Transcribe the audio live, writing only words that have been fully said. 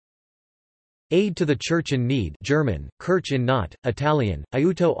Aid to the Church in Need German, Kirche in Not, Italian,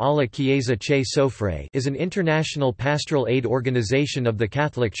 Aiuto alla Chiesa che soffre is an international pastoral aid organization of the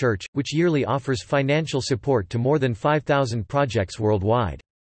Catholic Church, which yearly offers financial support to more than 5,000 projects worldwide.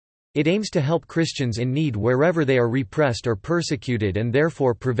 It aims to help Christians in need wherever they are repressed or persecuted and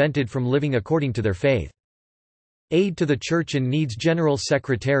therefore prevented from living according to their faith. Aid to the Church in Need's General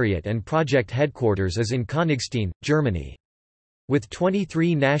Secretariat and project headquarters is in Königstein, Germany. With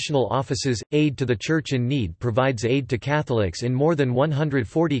 23 national offices, Aid to the Church in Need provides aid to Catholics in more than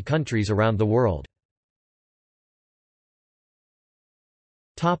 140 countries around the world.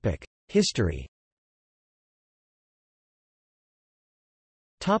 History.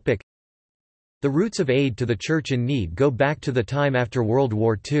 The roots of Aid to the Church in Need go back to the time after World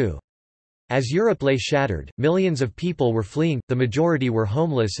War II. As Europe lay shattered, millions of people were fleeing, the majority were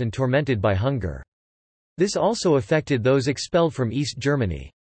homeless and tormented by hunger. This also affected those expelled from East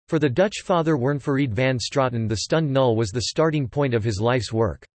Germany. For the Dutch father Wernfried van Straten, the stunned null was the starting point of his life's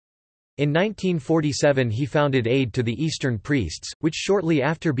work. In 1947 he founded Aid to the Eastern Priests, which shortly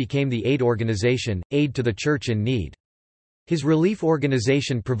after became the aid organization, Aid to the Church in Need. His relief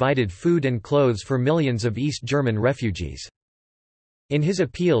organization provided food and clothes for millions of East German refugees. In his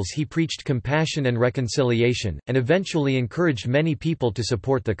appeals he preached compassion and reconciliation, and eventually encouraged many people to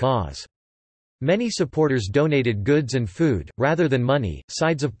support the cause. Many supporters donated goods and food, rather than money.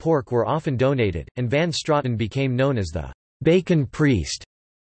 Sides of pork were often donated, and Van Straten became known as the bacon priest.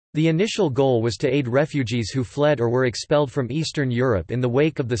 The initial goal was to aid refugees who fled or were expelled from Eastern Europe in the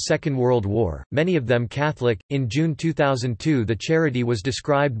wake of the Second World War, many of them Catholic. In June 2002, the charity was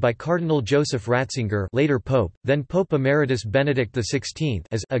described by Cardinal Joseph Ratzinger, later Pope, then Pope Emeritus Benedict XVI,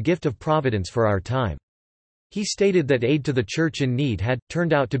 as a gift of providence for our time. He stated that Aid to the Church in Need had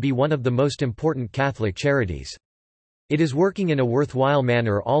turned out to be one of the most important Catholic charities. It is working in a worthwhile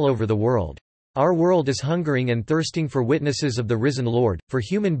manner all over the world. Our world is hungering and thirsting for witnesses of the risen Lord, for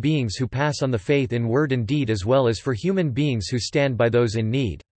human beings who pass on the faith in word and deed, as well as for human beings who stand by those in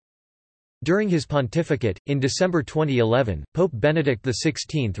need. During his pontificate, in December 2011, Pope Benedict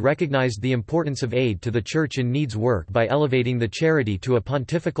XVI recognized the importance of Aid to the Church in Need's work by elevating the charity to a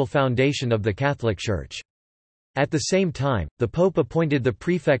pontifical foundation of the Catholic Church. At the same time, the Pope appointed the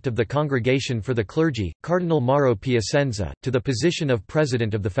prefect of the Congregation for the Clergy, Cardinal Mauro Piacenza, to the position of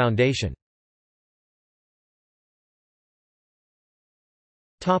president of the foundation.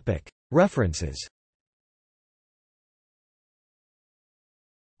 References.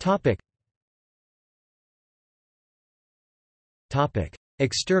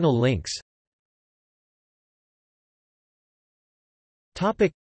 External links.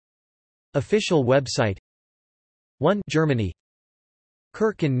 Official website. 1 Germany.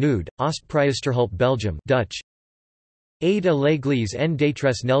 Kerk in Nood, Oostpriesterhulp Belgium Dutch. Aide à l'Église en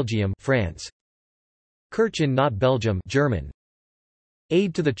détresse Belgium France. Kirche in Not Belgium German.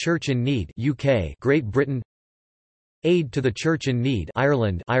 Aid to the Church in Need UK Great Britain. Aid to the Church in Need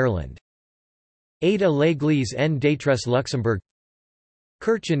Ireland Aide à l'Église en détresse Luxembourg.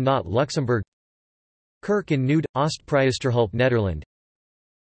 Kirche in Not Luxembourg. Kerk in Nood, Oostpriesterhulp Netherlands.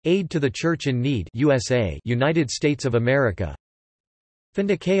 Aid to the Church in Need USA United States of America.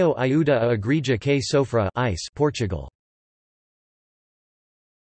 Fundação Ajuda à Igreja que Sofre ICE Portugal.